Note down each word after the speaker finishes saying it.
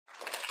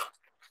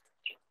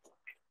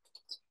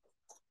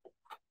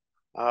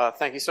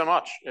Thank you so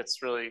much.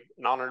 It's really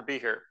an honor to be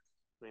here.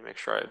 Let me make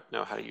sure I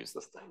know how to use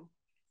this thing.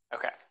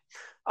 Okay.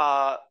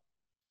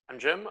 I'm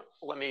Jim.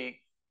 Let me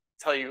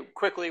tell you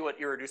quickly what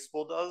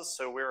Irreducible does.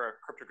 So we're a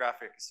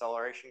cryptographic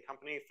acceleration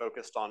company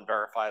focused on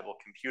verifiable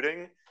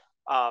computing.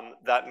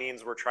 That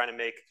means we're trying to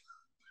make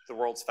the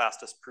world's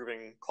fastest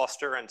proving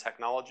cluster and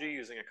technology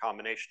using a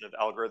combination of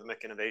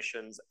algorithmic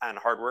innovations and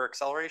hardware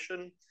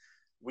acceleration.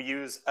 We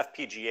use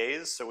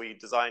FPGAs, so we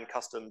design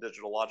custom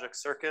digital logic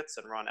circuits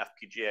and run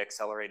FPGA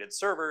accelerated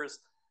servers.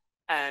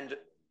 And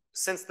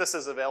since this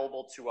is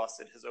available to us,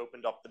 it has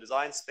opened up the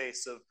design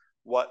space of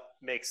what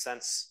makes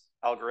sense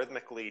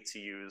algorithmically to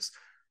use.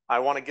 I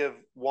want to give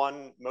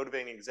one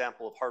motivating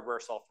example of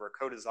hardware-software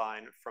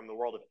co-design from the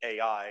world of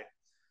AI.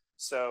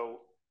 So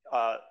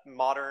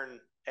modern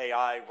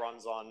AI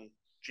runs on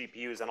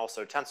GPUs and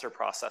also tensor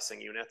processing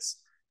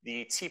units.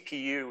 The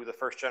TPU, the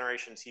first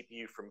generation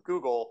TPU from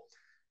Google,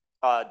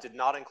 did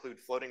not include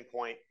floating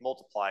point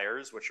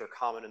multipliers, which are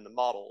common in the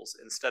models.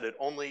 Instead, it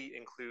only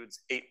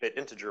includes 8-bit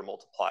integer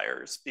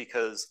multipliers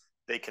because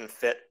they can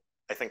fit,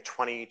 I think,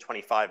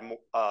 25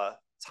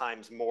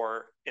 times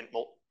more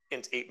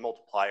int8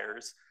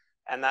 multipliers.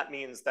 And that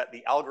means that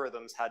the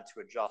algorithms had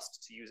to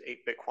adjust to use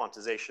 8-bit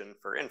quantization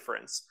for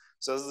inference.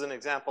 So this is an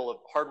example of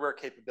hardware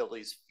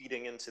capabilities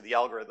feeding into the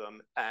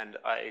algorithm, and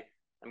I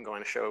am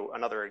going to show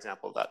another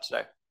example of that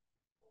today.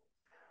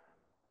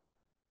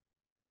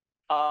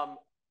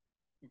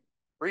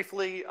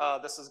 Briefly,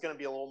 this is going to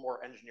be a little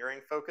more engineering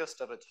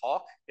focused of a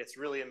talk. It's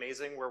really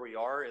amazing where we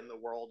are in the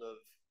world of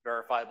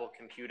verifiable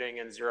computing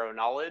and zero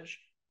knowledge.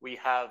 We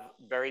have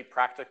very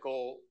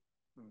practical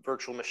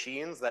virtual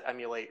machines that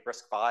emulate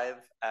RISC-V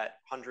at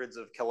hundreds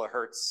of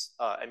kilohertz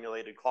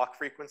emulated clock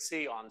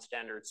frequency on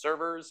standard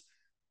servers.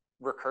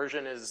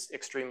 Recursion is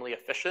extremely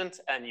efficient,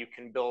 and you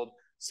can build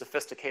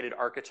sophisticated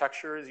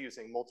architectures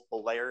using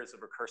multiple layers of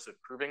recursive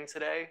proving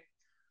today.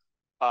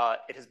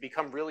 It has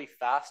become really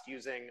fast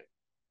using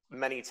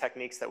many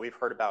techniques that we've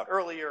heard about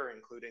earlier,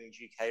 including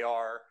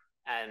GKR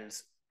and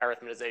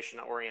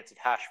arithmetization-oriented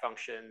hash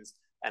functions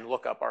and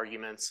lookup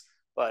arguments.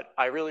 But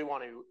I really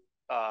want to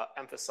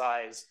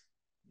emphasize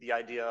the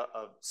idea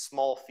of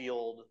small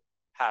field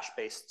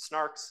hash-based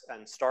SNARKs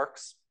and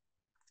STARKs,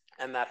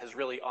 and that has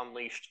really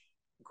unleashed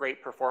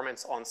great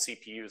performance on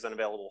CPUs and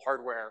available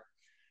hardware.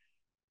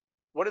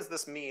 What does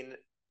this mean?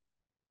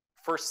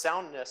 For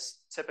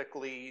soundness,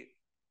 typically,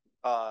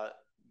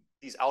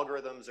 these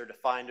algorithms are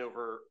defined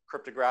over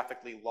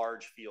cryptographically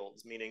large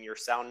fields, meaning your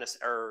soundness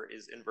error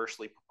is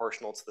inversely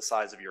proportional to the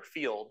size of your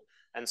field.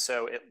 And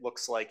so it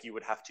looks like you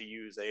would have to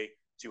use a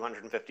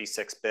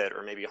 256-bit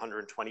or maybe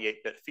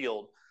 128-bit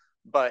field.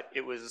 But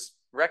it was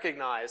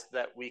recognized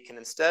that we can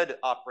instead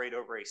operate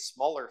over a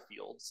smaller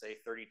field, say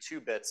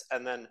 32 bits,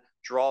 and then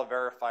draw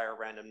verifier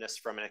randomness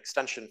from an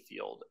extension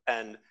field.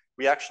 And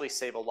we actually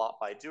save a lot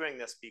by doing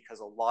this because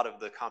a lot of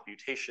the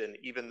computation,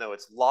 even though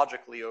it's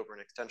logically over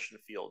an extension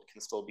field,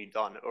 can still be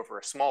done over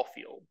a small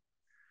field.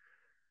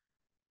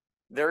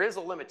 There is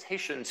a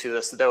limitation to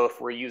this, though,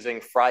 if we're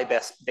using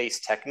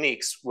FRI-based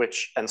techniques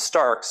and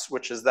STARKs,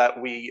 which is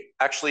that we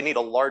actually need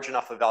a large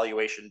enough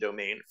evaluation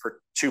domain for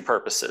two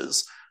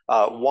purposes.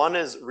 One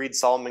is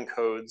Reed-Solomon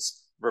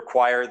codes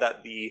require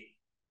that the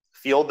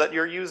field that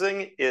you're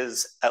using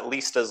is at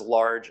least as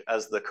large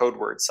as the code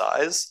word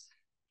size.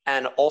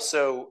 And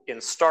also in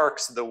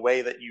STARKs, the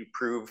way that you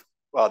prove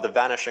the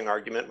vanishing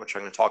argument, which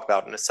I'm going to talk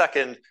about in a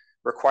second,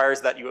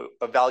 requires that you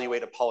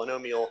evaluate a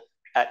polynomial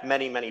at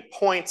many, many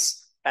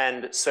points.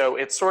 And so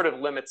it sort of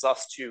limits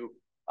us to,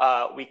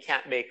 we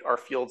can't make our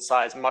field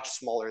size much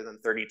smaller than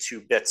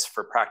 32 bits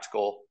for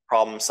practical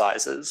problem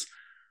sizes.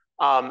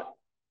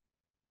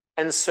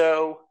 And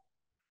so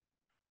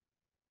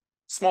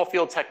small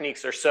field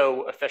techniques are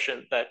so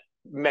efficient that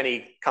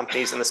many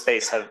companies in the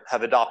space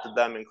have adopted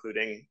them,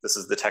 including this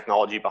is the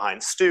technology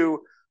behind STU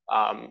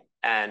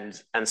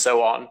and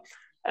so on.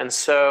 And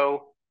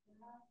so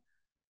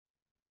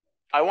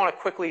I want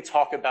to quickly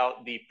talk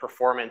about the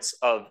performance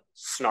of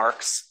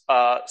SNARKs.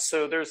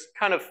 So there's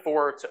kind of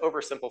to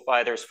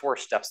oversimplify, there's 4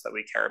 steps that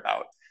we care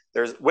about.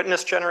 There's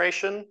witness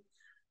generation,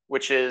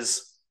 which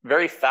is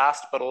very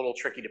fast, but a little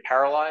tricky to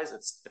parallelize.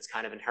 It's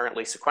kind of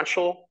inherently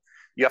sequential.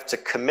 You have to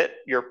commit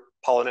your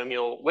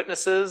polynomial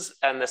witnesses,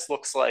 and this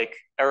looks like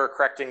error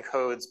correcting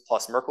codes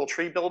plus Merkle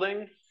tree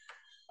building.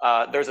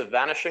 There's a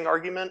vanishing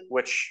argument,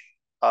 which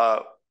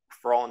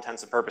for all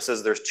intents and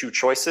purposes, there's 2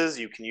 choices.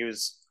 You can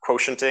use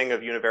quotienting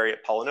of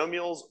univariate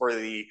polynomials or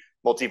the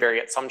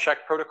multivariate sumcheck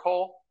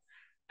protocol.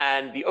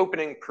 And the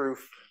opening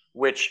proof,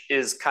 which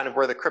is kind of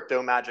where the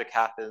crypto magic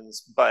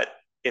happens, but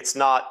it's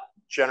not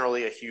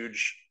generally a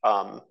huge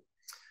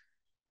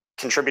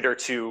contributor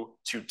to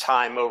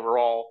time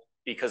overall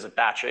because of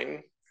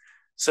batching.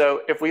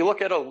 So if we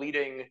look at a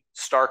leading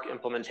STARK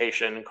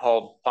implementation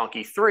called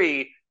Donkey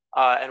 3,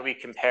 and we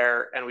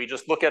compare, and we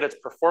just look at its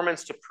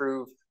performance to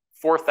prove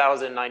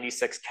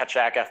 4,096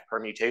 Keccak-F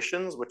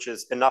permutations, which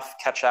is enough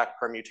Keccak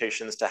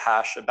permutations to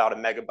hash about a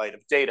megabyte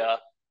of data.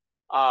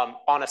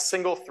 On a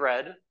single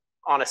thread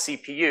on a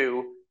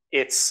CPU,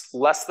 it's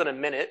less than a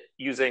minute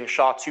using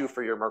SHA-2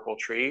 for your Merkle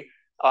tree,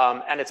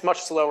 And it's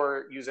much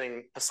slower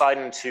using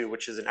Poseidon-2,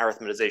 which is an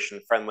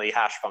arithmetization-friendly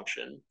hash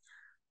function.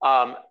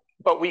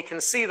 But we can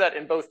see that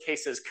in both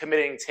cases,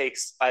 committing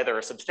takes either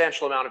a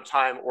substantial amount of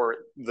time or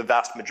the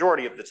vast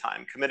majority of the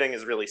time. Committing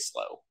is really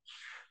slow.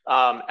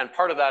 And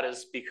part of that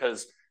is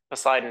because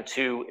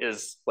Poseidon-2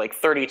 is like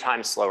 30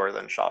 times slower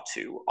than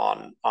SHA-2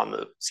 on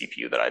the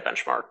CPU that I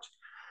benchmarked.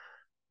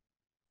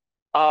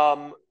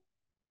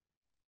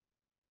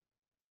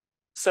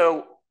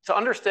 So to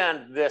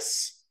understand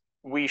this,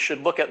 we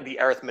should look at the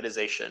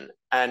arithmetization.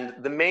 And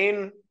the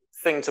main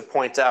thing to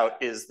point out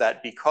is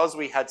that because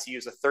we had to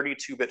use a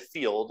 32-bit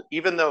field,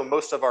 even though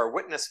most of our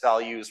witness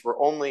values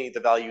were only the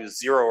values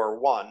 0 or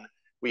 1,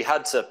 we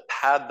had to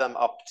pad them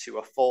up to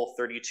a full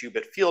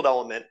 32-bit field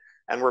element,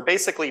 and we're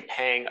basically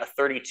paying a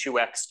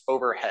 32x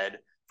overhead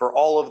for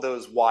all of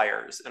those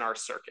wires in our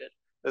circuit.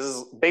 This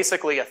is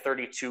basically a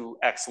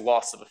 32x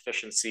loss of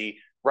efficiency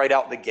right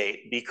out the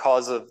gate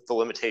because of the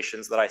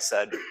limitations that I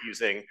said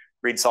using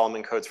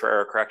Reed-Solomon codes for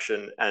error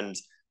correction and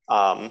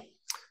the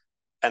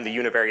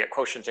univariate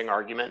quotienting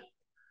argument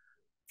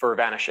for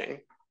vanishing.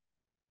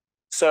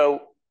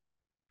 So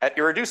at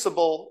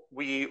Irreducible,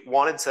 we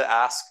wanted to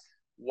ask,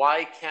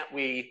 why can't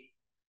we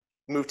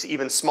move to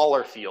even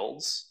smaller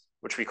fields,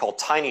 which we call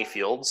tiny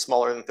fields,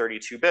 smaller than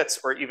 32 bits,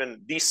 or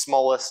even the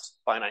smallest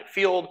finite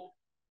field,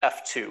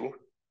 F2,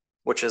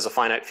 which is a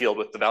finite field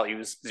with the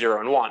values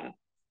 0 and 1.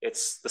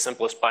 It's the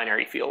simplest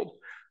binary field,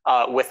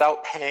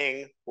 without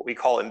paying what we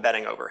call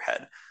embedding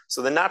overhead.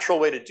 So the natural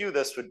way to do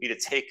this would be to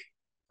take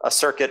a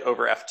circuit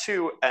over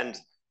F2 and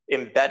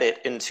embed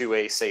it into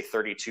a, say,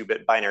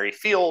 32-bit binary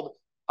field,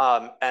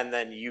 and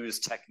then use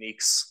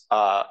techniques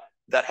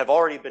that have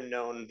already been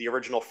known. The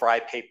original FRI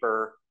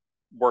paper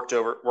works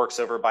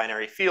over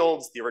binary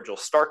fields. The original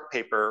SNARK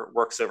paper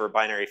works over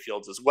binary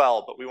fields as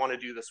well, but we want to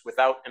do this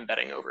without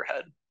embedding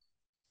overhead.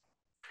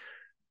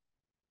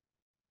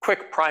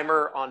 Quick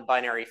primer on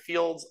binary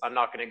fields. I'm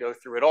not going to go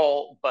through it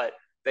all, but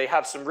they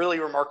have some really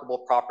remarkable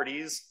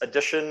properties.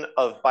 Addition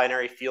of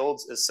binary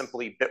fields is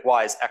simply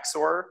bitwise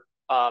XOR,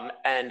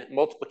 and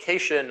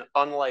multiplication,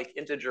 unlike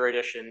integer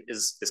addition,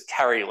 is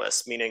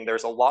carryless, meaning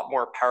there's a lot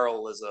more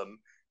parallelism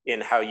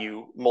in how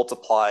you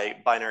multiply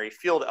binary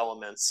field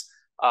elements,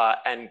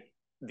 and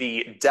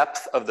the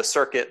depth of the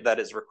circuit that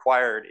is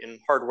required in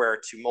hardware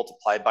to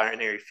multiply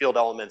binary field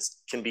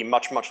elements can be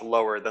much, much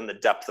lower than the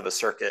depth of a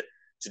circuit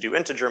to do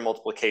integer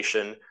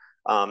multiplication.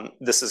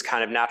 This is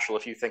kind of natural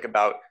if you think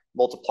about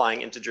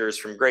multiplying integers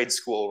from grade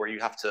school, where you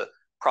have to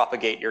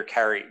propagate your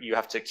carry, you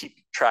have to keep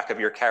track of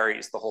your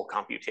carries the whole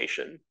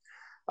computation.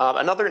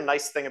 Another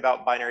nice thing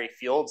about binary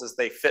fields is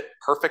they fit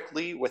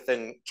perfectly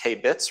within k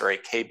bits, or a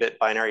k-bit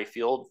binary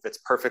field fits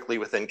perfectly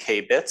within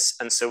k bits,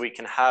 and so we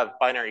can have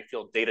binary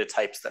field data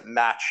types that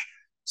match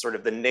sort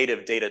of the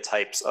native data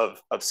types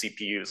of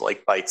CPUs,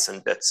 like bytes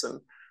and bits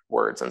and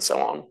words and so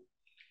on.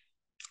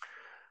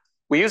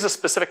 We use a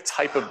specific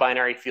type of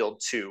binary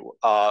field too,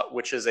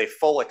 which is a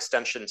full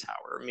extension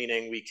tower,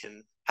 meaning we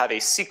can have a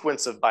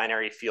sequence of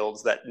binary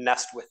fields that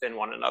nest within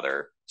one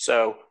another.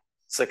 So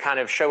to kind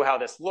of show how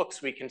this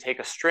looks, we can take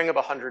a string of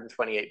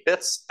 128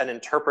 bits and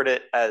interpret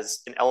it as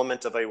an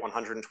element of a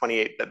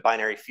 128-bit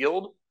binary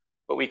field,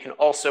 but we can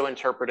also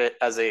interpret it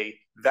as a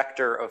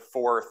vector of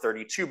 4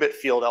 32-bit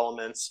field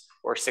elements,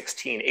 or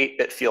 16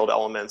 8-bit field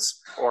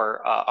elements,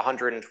 or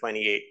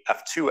 128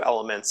 F2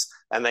 elements,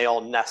 and they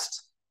all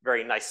nest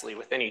very nicely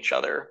within each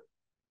other.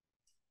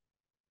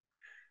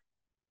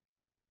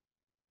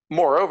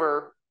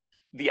 Moreover,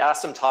 the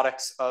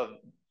asymptotics of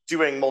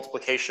doing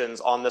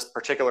multiplications on this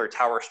particular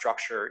tower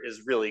structure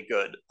is really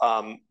good.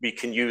 We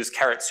can use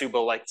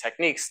Karatsuba-like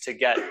techniques to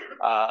get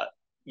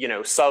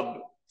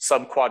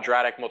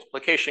sub-quadratic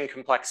multiplication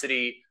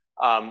complexity.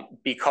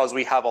 Because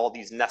we have all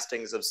these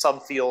nestings of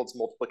subfields,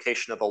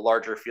 multiplication of a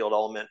larger field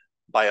element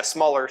by a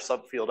smaller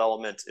subfield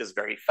element is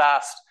very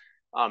fast.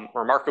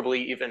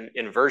 Remarkably, even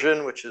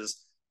inversion, which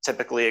is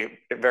typically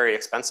very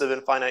expensive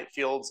in finite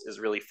fields, is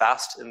really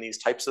fast in these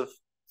types of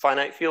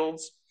finite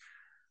fields.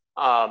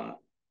 And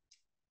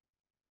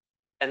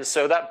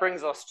so that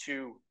brings us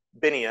to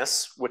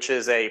Binius, which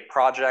is a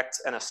project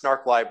and a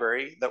SNARK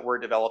library that we're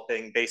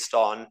developing based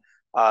on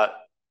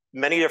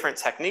many different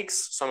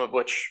techniques, some of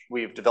which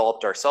we've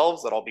developed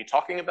ourselves that I'll be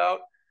talking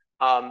about.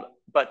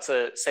 But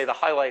to say the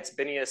highlights,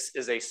 Binius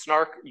is a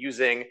SNARK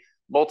using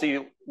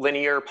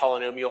multilinear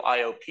polynomial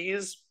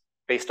IOPs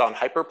based on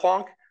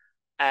hyperplonk.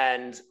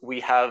 And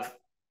we have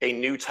a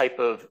new type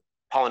of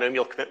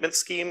polynomial commitment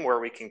scheme where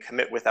we can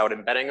commit without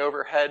embedding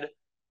overhead.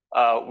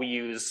 We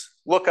use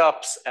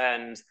lookups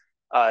and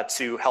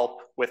to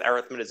help with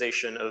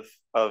arithmetization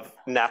of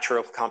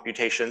natural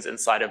computations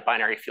inside of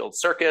binary field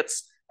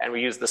circuits. And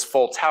we use this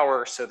full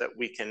tower so that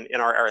we can,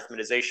 in our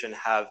arithmetization,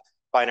 have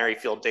binary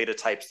field data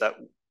types that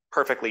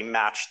perfectly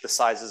match the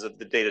sizes of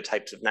the data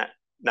types of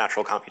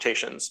natural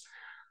computations.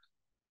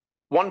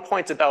 One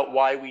point about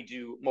why we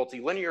do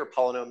multilinear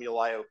polynomial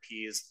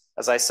IOPs,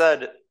 as I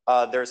said,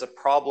 there's a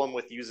problem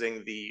with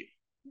using the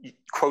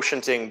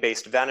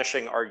quotienting-based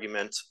vanishing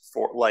argument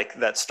for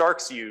that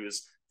SNARKs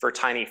use for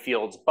tiny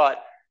fields,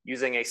 but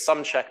using a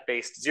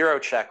sumcheck-based zero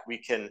check, we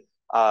can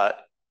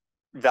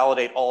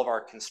validate all of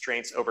our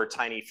constraints over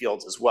tiny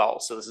fields as well.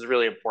 So this is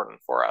really important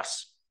for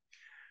us.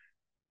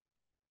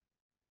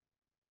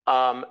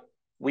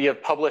 We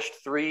have published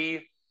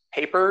 3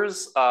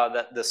 papers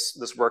that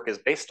this work is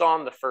based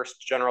on. The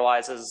first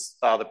generalizes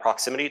the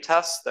proximity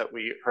test that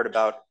we heard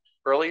about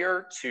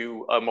earlier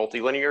to a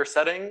multilinear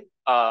setting,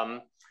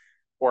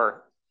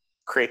 or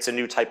creates a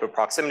new type of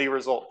proximity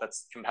result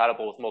that's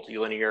compatible with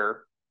multilinear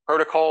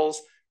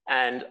protocols.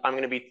 And I'm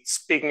going to be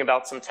speaking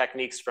about some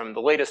techniques from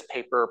the latest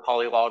paper,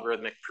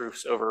 Polylogarithmic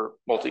Proofs for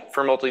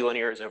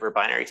multilinears over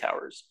binary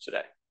towers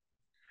today.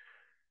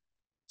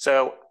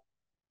 So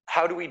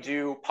how do we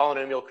do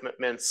polynomial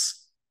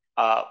commitments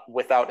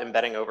without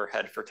embedding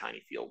overhead for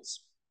tiny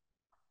fields?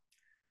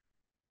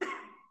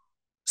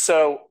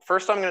 So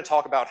first I'm going to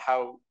talk about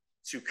how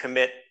to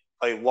commit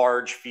a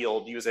large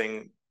field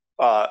using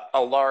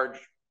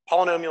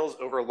polynomials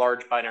over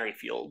large binary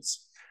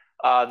fields.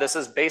 This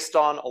is based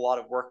on a lot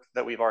of work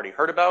that we've already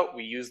heard about.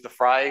 We use the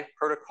FRI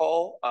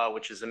protocol,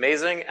 which is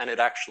amazing, and it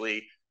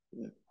actually,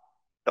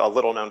 a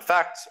little known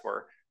fact,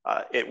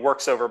 it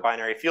works over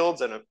binary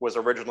fields, and it was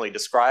originally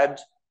described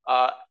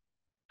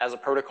as a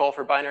protocol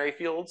for binary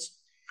fields.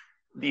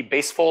 The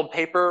Basefold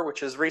paper,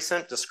 which is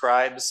recent,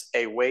 describes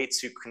a way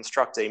to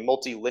construct a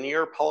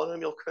multilinear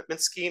polynomial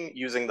commitment scheme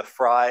using the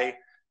FRI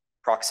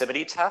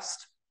proximity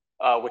test,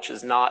 which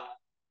is not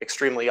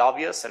extremely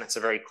obvious, and it's a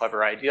very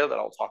clever idea that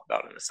I'll talk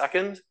about in a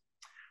second.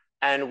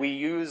 And we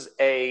use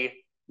a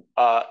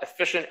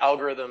efficient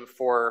algorithm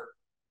for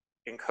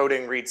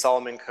encoding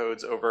Reed-Solomon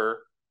codes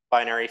over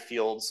binary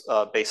fields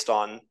based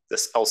on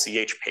this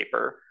LCH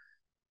paper,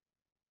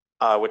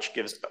 which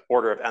gives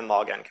order of n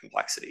log n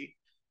complexity.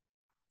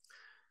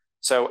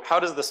 So how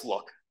does this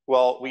look?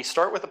 Well, we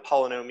start with a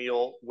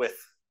polynomial with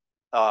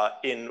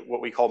in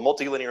what we call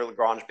multilinear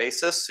Lagrange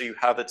basis. So you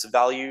have its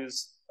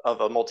values of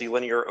a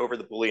multilinear over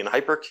the Boolean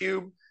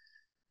hypercube.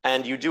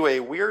 And you do a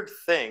weird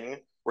thing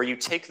where you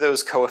take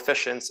those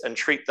coefficients and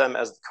treat them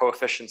as the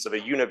coefficients of a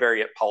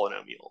univariate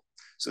polynomial.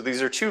 So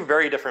these are 2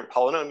 very different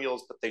polynomials,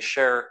 but they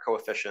share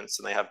coefficients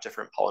and they have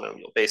different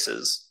polynomial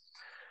bases.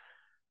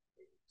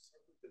 With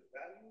the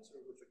values or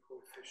with the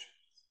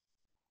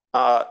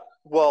coefficients?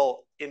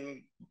 Well,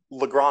 in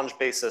Lagrange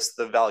basis,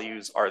 the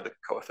values are the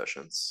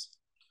coefficients.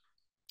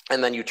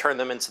 And then you turn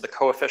them into the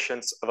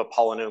coefficients of a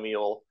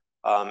polynomial,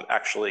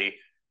 actually,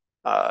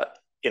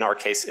 in our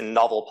case, in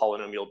novel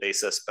polynomial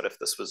basis, but if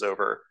this was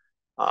over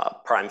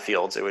prime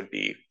fields, it would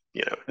be,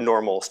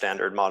 normal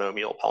standard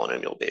monomial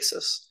polynomial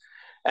basis.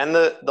 And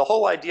the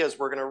whole idea is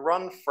we're going to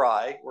run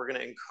FRI, we're going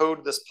to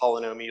encode this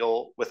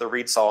polynomial with a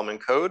Reed-Solomon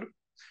code.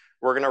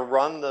 We're going to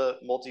run the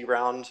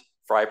multi-round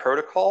FRI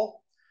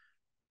protocol,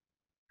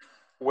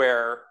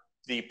 where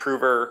the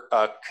prover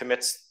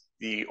commits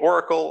the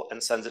oracle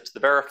and sends it to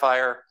the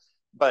verifier.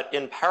 But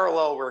in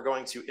parallel, we're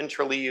going to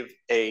interleave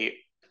a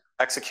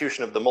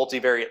execution of the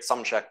multivariate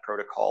sumcheck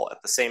protocol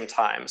at the same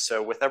time.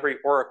 So with every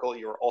oracle,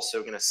 you're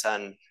also going to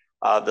send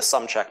the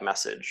sumcheck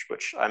message,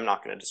 which I'm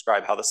not going to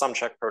describe how the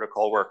sumcheck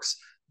protocol works,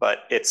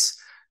 but it's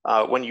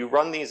when you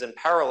run these in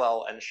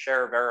parallel and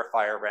share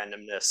verifier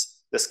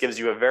randomness, this gives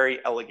you a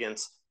very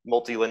elegant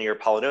multilinear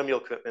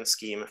polynomial commitment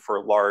scheme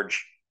for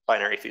large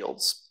binary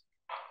fields.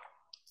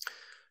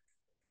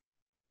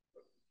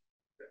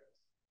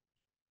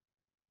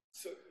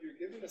 So you're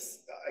giving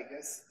us, I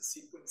guess, the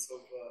sequence of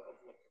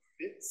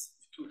bits,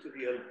 2 to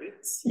the L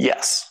bits?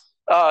 Yes.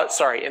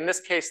 Sorry, in this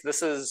case,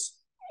 this is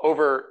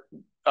over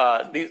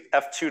the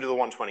F2 to the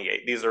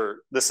 128.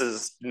 This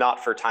is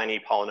not for tiny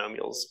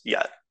polynomials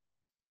yet.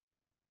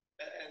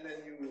 And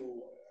then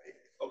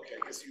okay,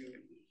 because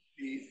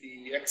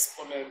the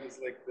exponent is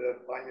like the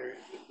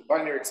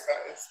binary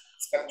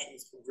expansion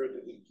is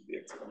converted into the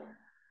exponent.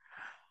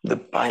 The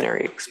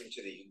binary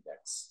into the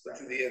index.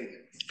 Into the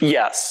index.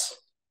 Yes.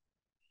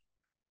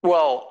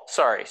 Well,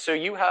 sorry. So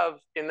you have,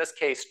 in this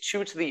case,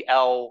 2 to the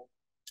L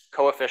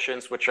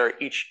coefficients, which are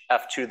each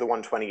F2 to the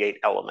 128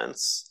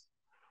 elements.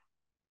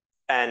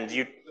 And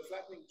the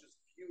flattening just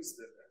views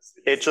them as...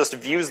 It just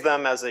views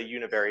them as a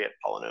univariate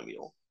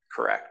polynomial.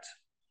 Correct.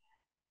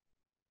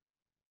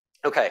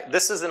 Okay,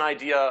 this is an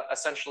idea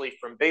essentially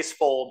from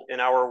Basefold. In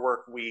our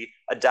work, we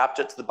adapt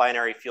it to the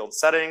binary field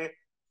setting.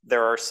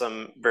 There are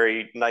some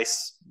very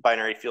nice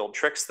binary field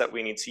tricks that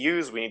we need to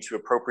use. We need to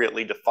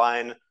appropriately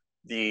define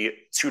the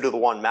 2 to the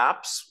 1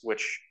 maps,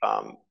 which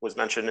was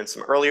mentioned in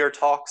some earlier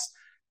talks.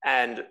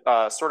 And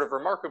sort of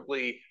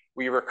remarkably,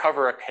 we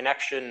recover a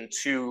connection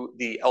to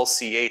the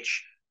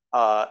LCH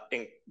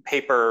in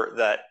paper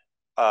that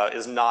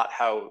is not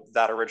how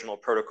that original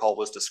protocol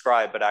was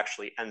described, but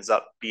actually ends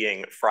up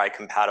being FRI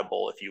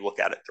compatible if you look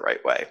at it the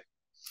right way.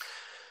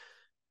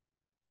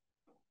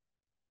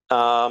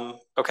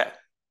 Okay,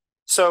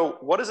 So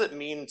what does it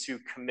mean to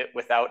commit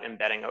without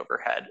embedding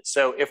overhead?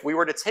 So if we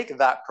were to take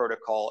that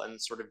protocol and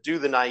sort of do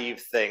the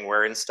naive thing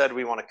where instead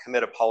we want to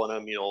commit a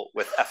polynomial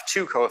with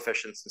F2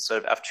 coefficients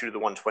instead of F2 to the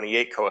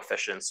 128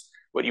 coefficients,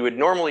 what you would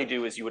normally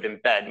do is you would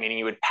embed, meaning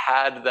you would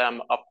pad them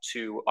up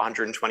to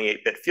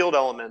 128-bit field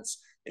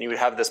elements, and you would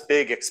have this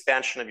big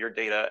expansion of your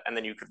data, and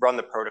then you could run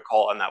the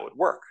protocol and that would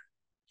work.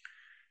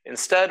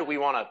 Instead, we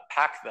want to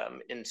pack them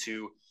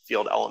into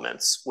field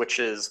elements, which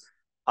is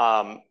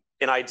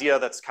an idea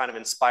that's kind of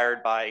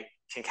inspired by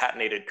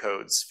concatenated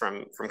codes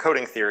from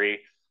coding theory.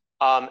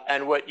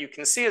 And what you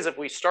can see is if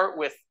we start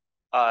with,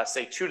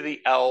 say, 2 to the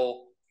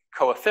L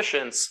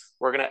coefficients,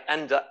 we're going to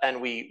end up,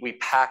 and we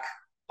pack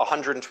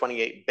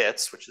 128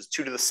 bits, which is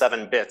 2 to the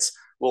 7 bits,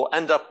 we'll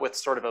end up with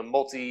sort of a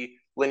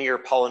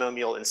multilinear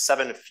polynomial in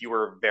 7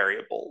 fewer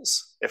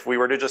variables. If we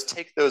were to just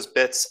take those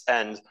bits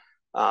and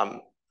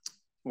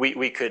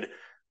we could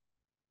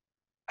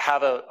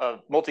have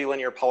a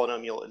multilinear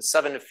polynomial in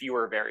 7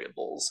 fewer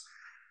variables.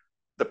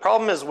 The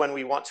problem is when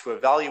we want to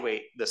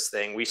evaluate this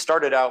thing, we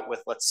started out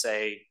with, let's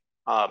say,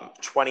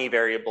 20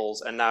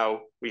 variables, and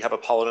now we have a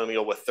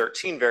polynomial with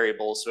 13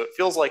 variables. So it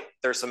feels like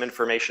there's some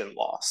information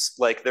loss.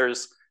 Like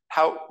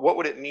what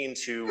would it mean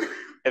to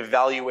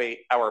evaluate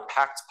our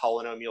packed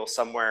polynomial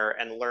somewhere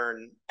and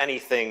learn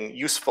anything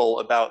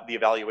useful about the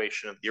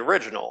evaluation of the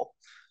original?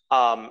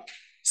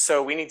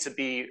 So we need to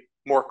be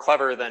more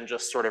clever than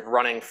just sort of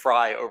running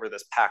FRI over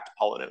this packed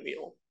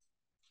polynomial.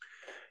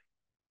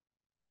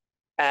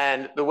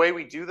 And the way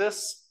we do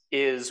this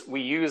is we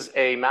use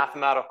a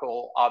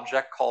mathematical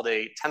object called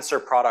a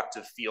tensor product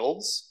of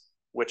fields,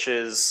 which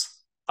is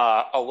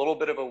a little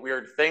bit of a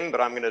weird thing,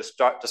 but I'm going to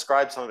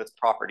describe some of its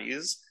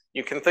properties.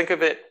 You can think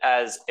of it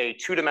as a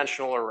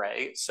two-dimensional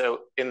array. So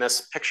in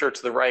this picture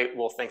to the right,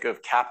 we'll think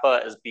of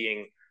kappa as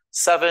being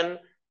 7.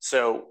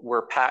 So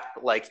we're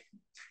packed, like,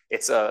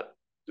 it's a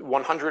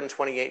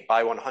 128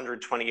 by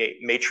 128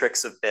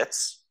 matrix of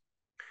bits.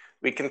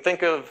 We can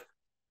think of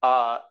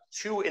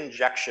 2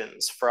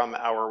 injections from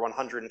our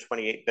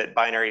 128-bit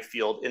binary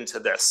field into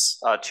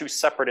this, 2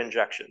 separate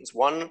injections.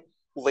 One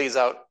lays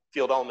out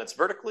field elements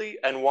vertically,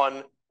 and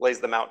one lays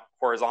them out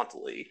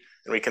horizontally.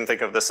 And we can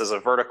think of this as a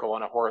vertical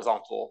and a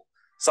horizontal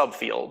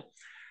subfield.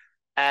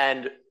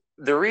 And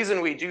the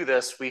reason we do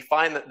this, we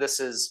find that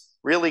this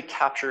really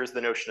captures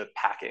the notion of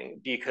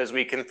packing, because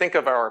we can think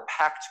of our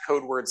packed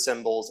code word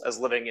symbols as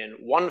living in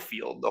one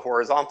field, the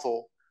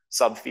horizontal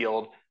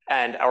subfield,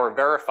 and our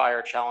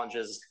verifier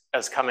challenges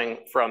as coming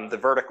from the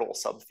vertical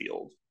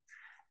subfield.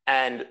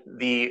 And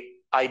the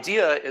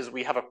idea is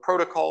we have a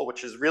protocol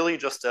which is really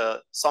just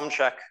a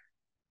sumcheck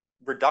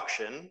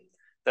reduction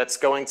that's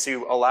going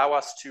to allow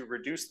us to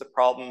reduce the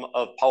problem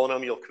of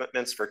polynomial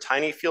commitments for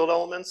tiny field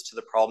elements to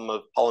the problem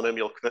of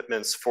polynomial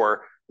commitments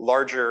for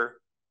larger,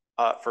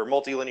 for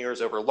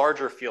multilinears over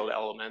larger field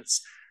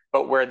elements.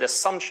 But where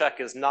this sumcheck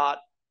is not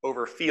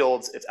over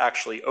fields, it's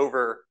actually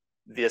over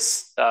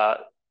this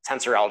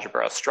tensor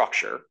algebra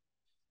structure.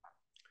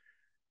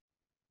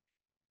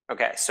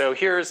 Okay, so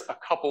here's a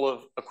couple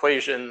of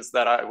equations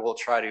that I will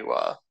try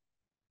to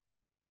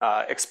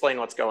explain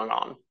what's going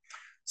on.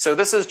 So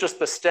this is just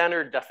the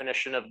standard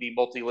definition of the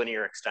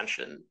multilinear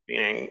extension,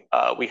 meaning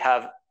we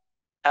have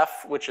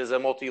f, which is a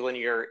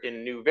multilinear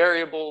in new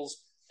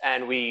variables,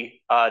 and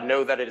we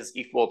know that it is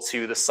equal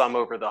to the sum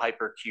over the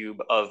hypercube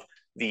of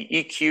the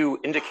EQ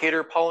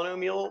indicator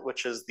polynomial,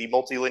 which is the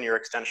multilinear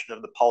extension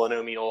of the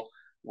polynomial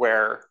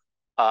where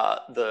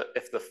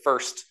if the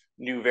first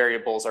new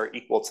variables are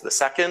equal to the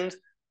second,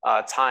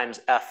 times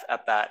f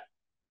at that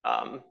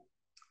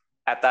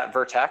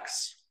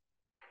vertex.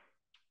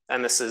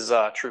 And this is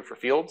true for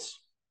fields.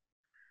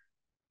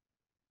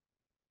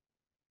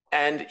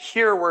 And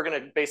here we're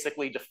going to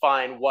basically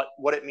define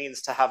what it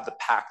means to have the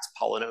packed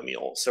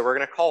polynomial. So we're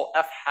going to call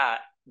f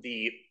hat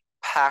the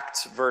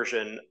packed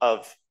version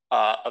of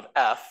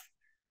f,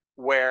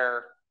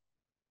 where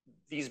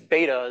these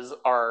betas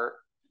are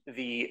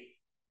the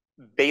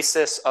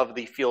basis of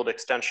the field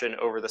extension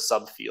over the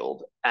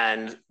subfield.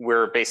 And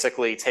we're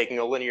basically taking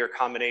a linear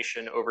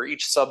combination over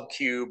each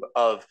subcube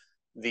of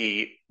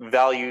the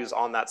values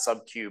on that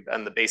subcube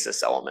and the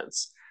basis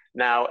elements.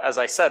 Now, as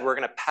I said, we're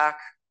going to pack,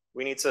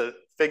 we need to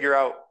figure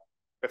out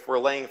if we're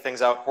laying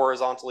things out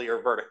horizontally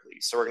or vertically.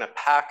 So we're going to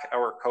pack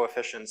our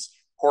coefficients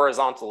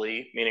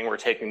horizontally, meaning we're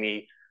taking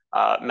the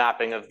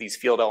mapping of these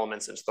field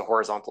elements into the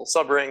horizontal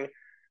subring.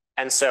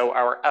 And so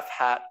our f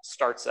hat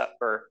starts at,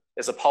 or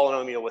is a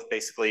polynomial with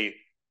basically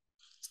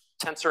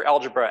tensor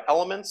algebra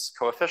elements,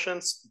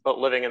 coefficients, but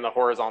living in the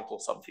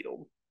horizontal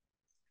subfield.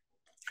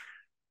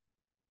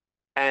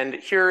 And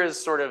here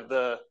is sort of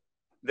the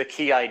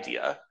key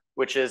idea,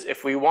 which is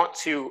if we want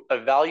to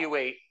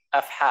evaluate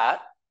f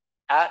hat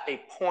at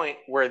a point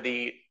where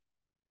the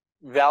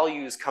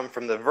values come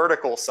from the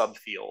vertical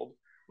subfield,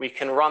 we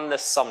can run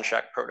this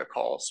sumcheck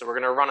protocol. So we're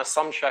going to run a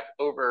sumcheck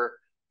over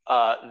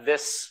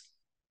this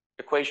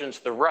equation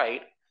to the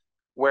right,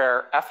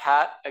 where f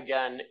hat,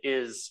 again,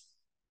 is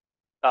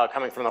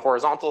coming from the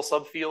horizontal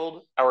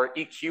subfield. Our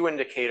EQ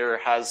indicator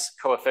has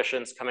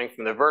coefficients coming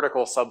from the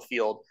vertical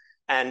subfield.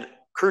 And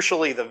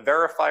crucially, the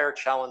verifier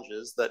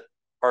challenges that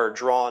are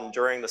drawn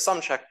during the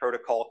sumcheck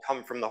protocol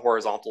come from the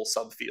horizontal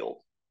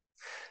subfield.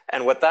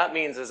 And what that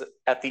means is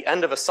at the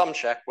end of a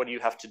sumcheck, what do you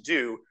have to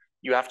do?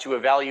 You have to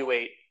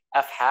evaluate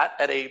f hat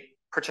at a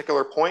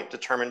particular point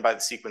determined by the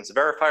sequence of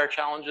verifier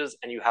challenges,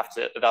 and you have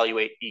to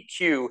evaluate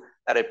EQ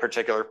at a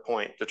particular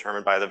point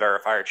determined by the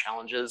verifier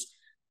challenges.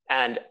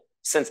 And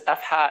since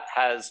f hat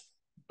has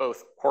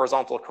both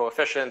horizontal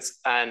coefficients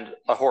and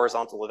a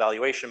horizontal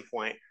evaluation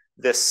point,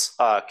 this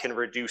can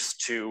reduce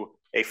to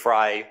a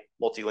FRI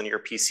multilinear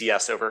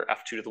PCS over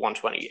f2 to the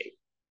 128.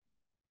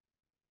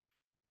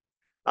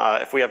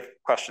 If we have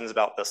questions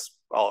about this,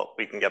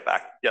 we can get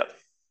back. Yep.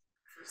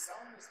 For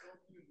soundness, don't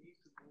you need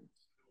to move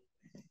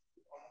to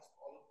almost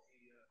all of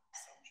the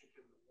subject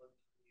in the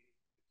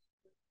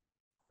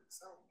 128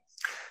 soundness?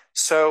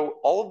 So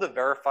all of the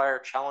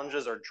verifier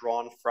challenges are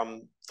drawn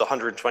from the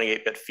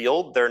 128-bit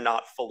field. They're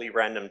not fully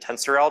random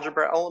tensor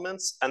algebra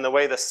elements. And the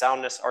way the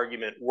soundness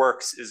argument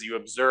works is you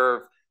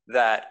observe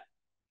that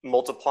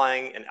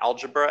multiplying an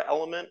algebra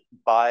element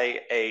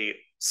by a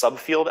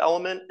subfield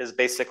element is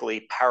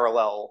basically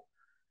parallel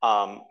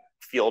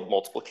field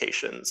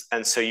multiplications.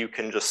 And so you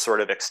can just sort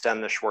of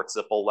extend the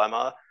Schwartz-Zippel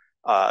lemma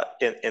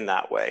in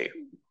that way.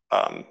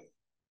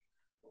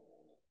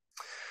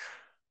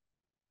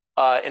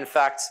 In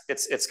fact,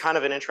 it's kind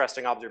of an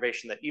interesting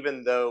observation that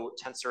even though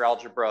tensor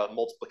algebra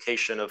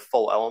multiplication of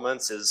full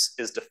elements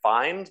is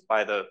defined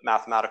by the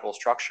mathematical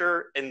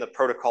structure, in the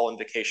protocol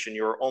invocation,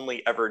 you're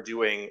only ever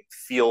doing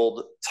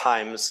field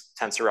times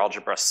tensor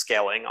algebra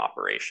scaling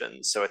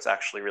operations. So it's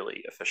actually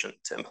really efficient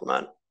to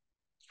implement.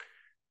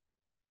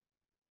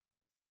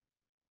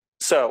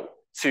 So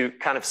to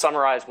kind of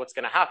summarize what's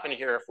going to happen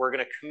here, if we're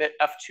going to commit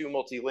F2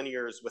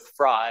 multilinears with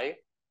FRI,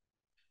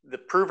 the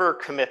prover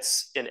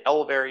commits an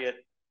L-variate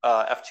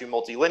F2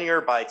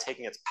 multilinear by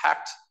taking its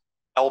packed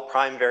L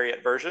prime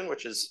variate version,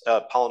 which is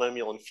a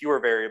polynomial in fewer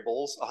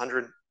variables,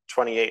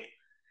 128,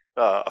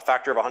 a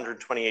factor of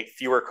 128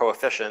 fewer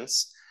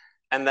coefficients.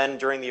 And then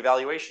during the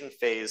evaluation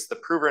phase, the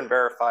prover and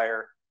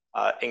verifier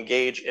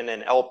engage in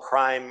an L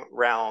prime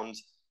round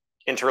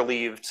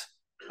interleaved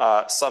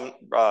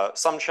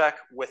sumcheck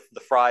with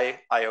the FRI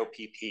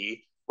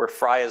IOPP, where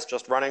FRI is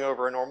just running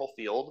over a normal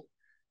field.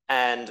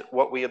 And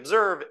what we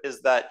observe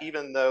is that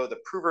even though the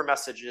prover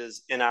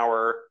messages in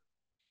our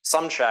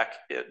sumcheck,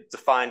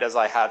 defined as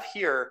I have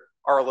here,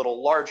 are a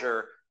little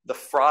larger, the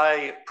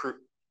FRI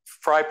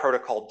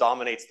protocol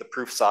dominates the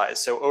proof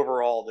size. So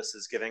overall, this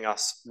is giving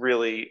us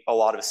really a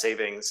lot of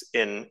savings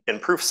in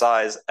proof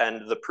size,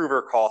 and the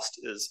prover cost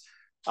is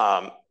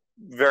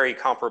very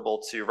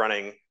comparable to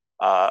running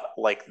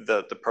like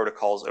the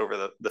protocols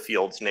over the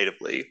fields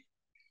natively.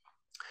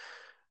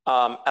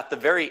 At the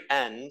very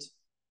end,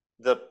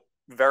 the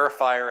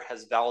verifier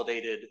has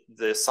validated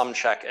the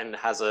sumcheck and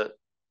has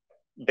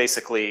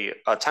basically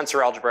a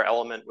tensor algebra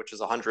element, which is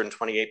a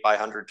 128 by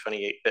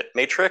 128-bit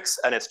matrix,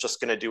 and it's just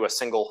going to do a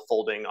single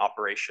folding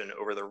operation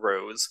over the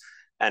rows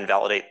and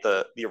validate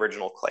the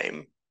original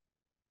claim.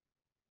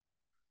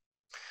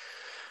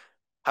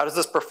 How does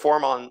this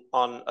perform on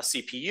a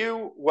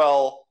CPU?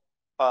 Well,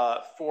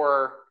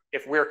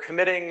 if we're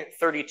committing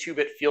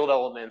 32-bit field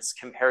elements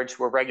compared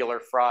to a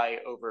regular FRI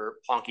over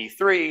Plonky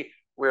 3,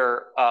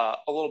 we're a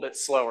little bit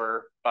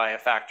slower by a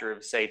factor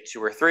of, say,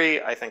 2 or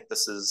 3. I think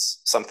this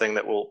is something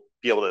that we'll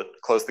be able to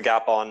close the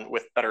gap on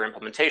with better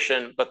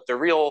implementation. But the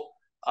real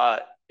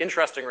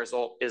interesting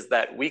result is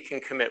that we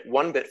can commit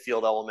 1-bit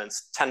field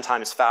elements 10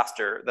 times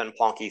faster than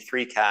Plonky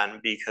 3 can,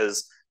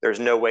 because there's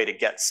no way to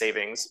get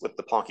savings with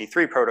the Plonky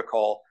 3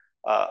 protocol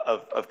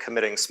of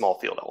committing small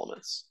field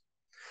elements.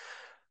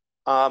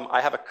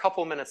 I have a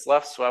couple minutes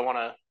left, so I want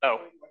to,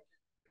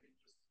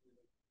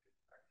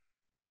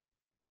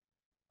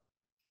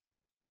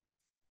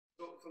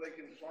 So like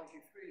in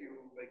Plonky 3, you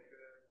like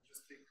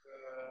just take,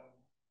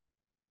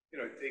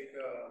 take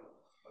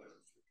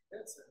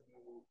bits and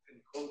you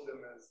encode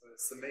them as a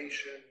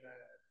summation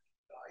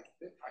I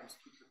times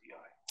 2 to the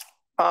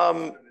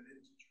I.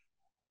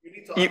 You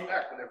need to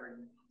unpack whenever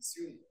you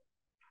consume them.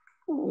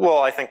 Well,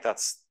 I think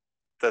that's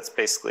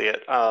basically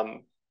it.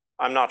 I'm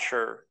not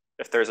sure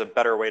if there's a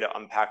better way to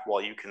unpack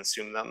while you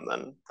consume them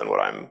than what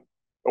I'm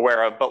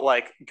aware of. But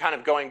like kind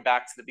of going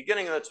back to the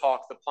beginning of the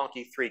talk, the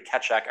Plonky 3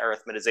 Keccak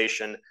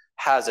arithmetization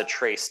has a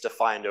trace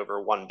defined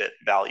over 1-bit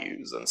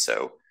values. And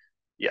so,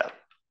 yeah.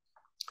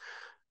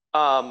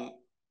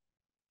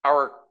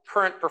 Our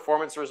current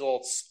performance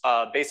results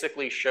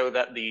basically show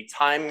that the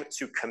time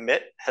to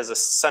commit has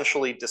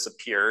essentially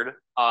disappeared.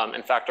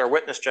 In fact, our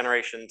witness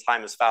generation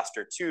time is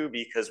faster too,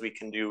 because we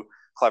can do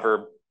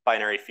clever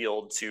binary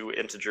field to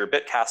integer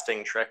bit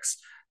casting tricks,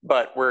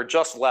 but we're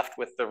just left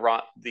with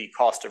the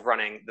cost of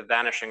running the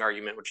vanishing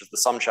argument, which is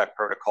the sumcheck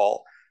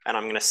protocol. And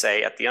I'm going to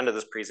say at the end of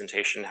this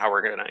presentation how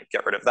we're going to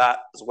get rid of that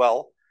as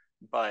well.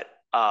 But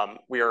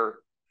we are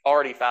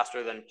already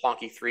faster than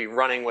Plonky 3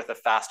 running with a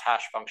fast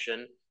hash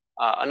function.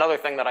 Another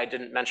thing that I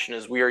didn't mention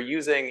is we are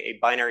using a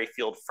binary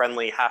field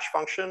friendly hash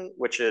function,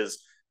 which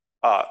is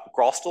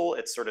Grostel.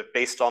 It's sort of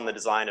based on the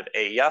design of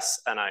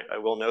AES. And I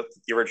will note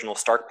that the original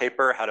STARK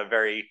paper had a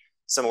very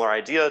similar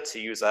idea to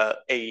use a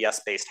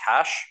AES-based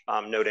hash,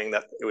 noting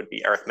that it would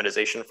be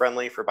arithmetization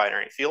friendly for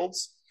binary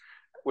fields,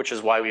 which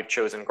is why we've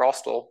chosen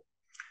Grostel.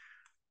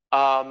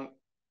 And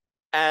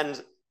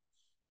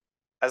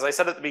as I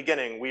said at the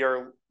beginning, we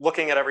are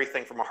looking at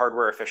everything from a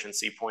hardware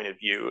efficiency point of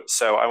view.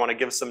 So I want to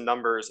give some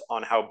numbers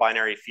on how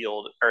binary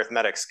field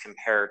arithmetics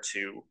compare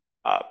to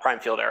prime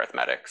field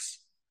arithmetics.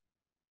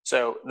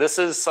 So this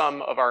is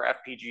some of our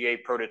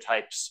FPGA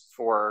prototypes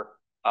for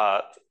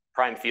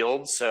prime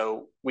fields.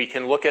 So we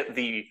can look at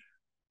the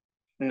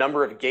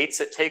number of gates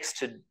it takes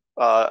to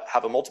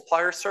have a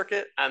multiplier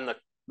circuit and the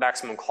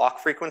maximum clock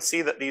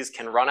frequency that these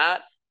can run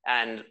at,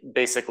 and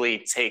basically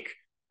take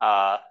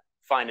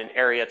find an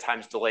area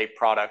times delay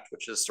product,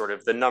 which is sort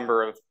of the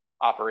number of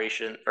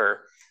operations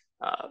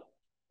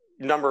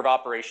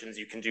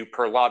you can do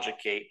per logic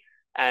gate.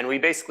 And we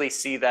basically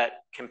see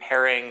that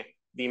comparing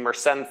the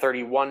Mersenne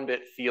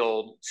 31-bit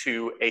field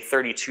to a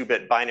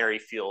 32-bit binary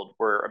field,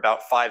 we're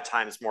about 5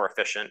 times more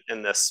efficient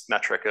in this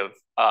metric of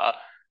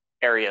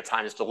area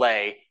times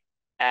delay.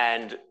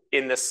 And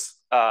in this,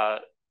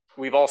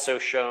 we've also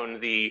shown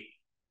the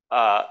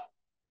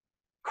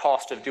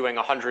cost of doing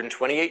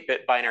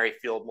 128-bit binary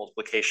field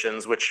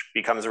multiplications, which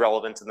becomes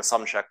relevant in the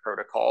sumcheck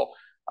protocol.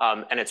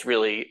 And it's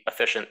really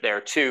efficient there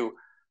too.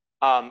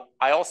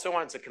 I also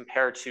wanted to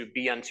compare to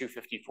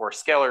BN254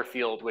 scalar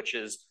field, which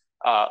is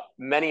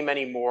many,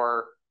 many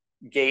more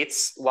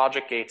gates,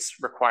 logic gates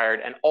required.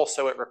 And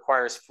also it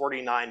requires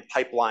 49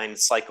 pipeline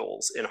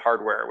cycles in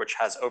hardware, which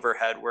has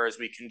overhead, whereas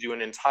we can do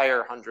an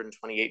entire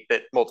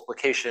 128-bit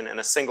multiplication in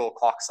a single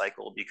clock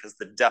cycle because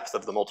the depth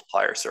of the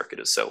multiplier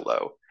circuit is so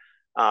low.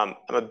 I'm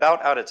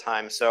about out of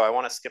time, so I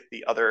want to skip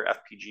the other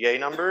FPGA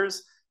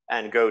numbers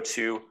and go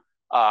to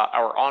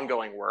our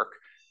ongoing work.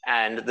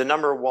 And the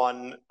number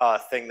one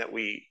thing that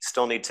we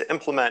still need to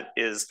implement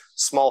is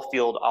small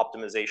field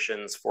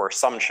optimizations for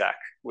sumcheck,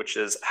 which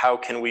is how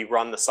can we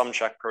run the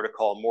sumcheck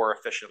protocol more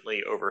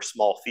efficiently over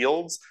small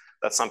fields.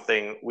 That's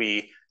something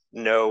we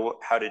know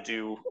how to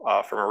do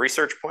from a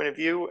research point of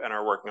view and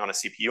are working on a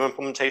CPU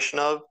implementation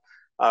of.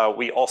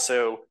 We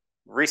also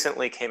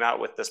recently came out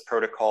with this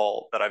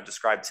protocol that I've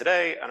described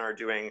today and are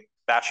doing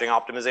batching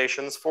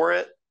optimizations for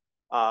it.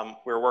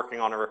 We're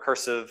working on a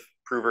recursive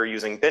prover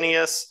using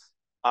Binius,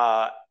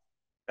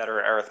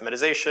 better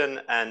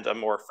arithmetization, and a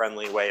more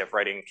friendly way of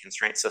writing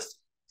constraint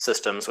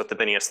systems with the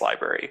Binius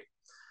library.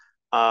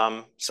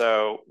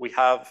 So we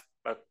have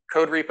a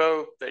code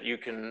repo that you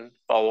can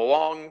follow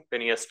along.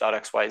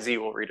 Binius.xyz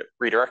will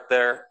redirect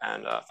there,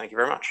 and thank you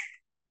very much.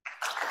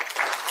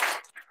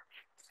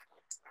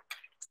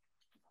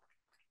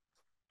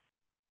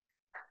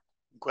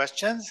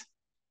 Questions?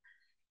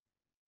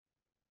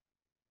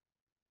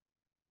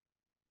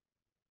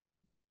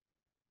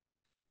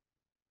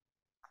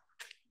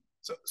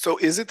 So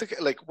is it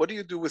like, what do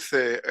you do with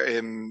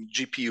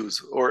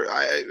GPUs, or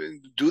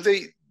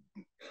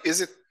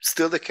is it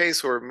still the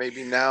case, or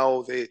maybe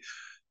now they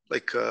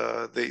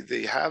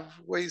have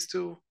ways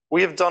to?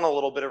 We have done a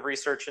little bit of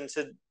research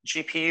into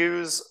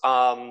GPUs.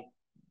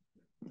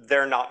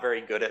 They're not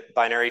very good at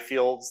binary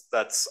fields.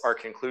 That's our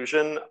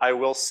conclusion. I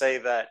will say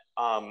that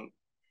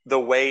the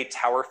way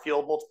tower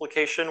field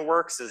multiplication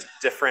works is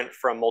different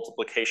from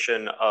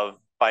multiplication of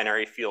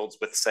binary fields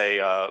with, say,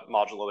 a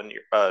modulo and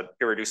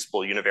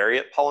irreducible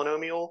univariate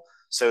polynomial.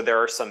 So there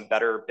are some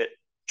better bit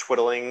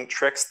twiddling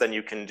tricks than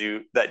you can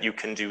do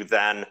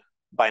than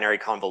binary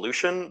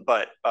convolution.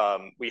 But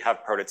we have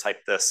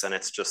prototyped this, and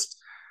it's just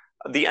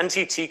the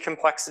NTT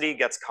complexity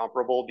gets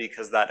comparable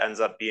because that ends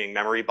up being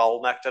memory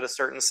bottlenecked at a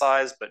certain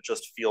size, but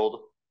just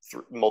field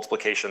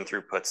multiplication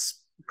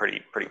throughput's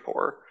pretty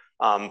poor.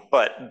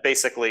 But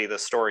basically, the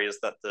story is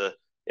that the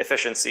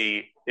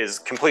efficiency is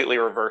completely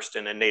reversed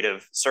in a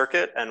native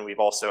circuit, and we've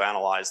also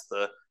analyzed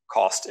the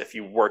cost if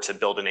you were to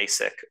build an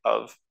ASIC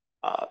of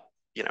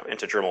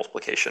integer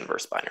multiplication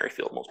versus binary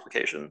field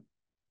multiplication.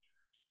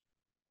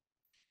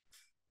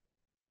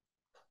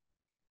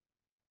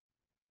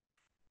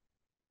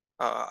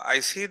 I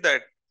see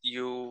that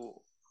you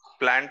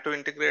plan to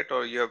integrate,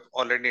 or you have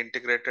already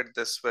integrated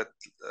this with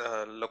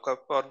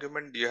lookup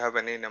argument. Do you have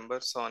any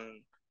numbers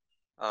on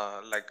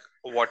like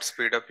what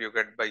speed up you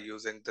get by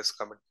using this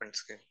commitment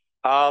scheme?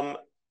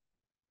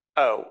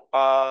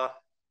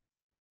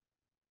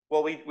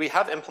 Well, we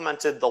have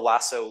implemented the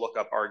lasso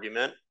lookup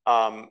argument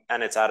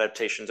and its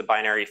adaptation to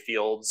binary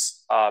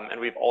fields. And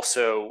we've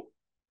also,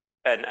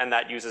 and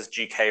that uses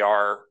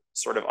GKR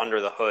sort of under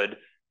the hood.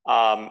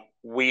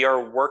 We are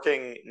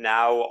working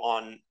now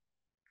on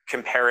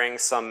comparing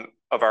some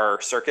of our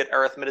circuit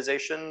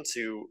arithmetization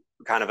to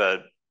kind of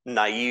a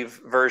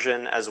naive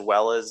version as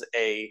well as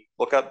a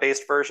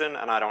lookup-based version.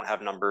 And I don't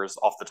have numbers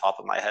off the top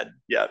of my head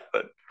yet,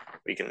 but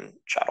we can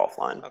chat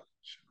offline. Okay.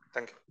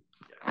 Thank you.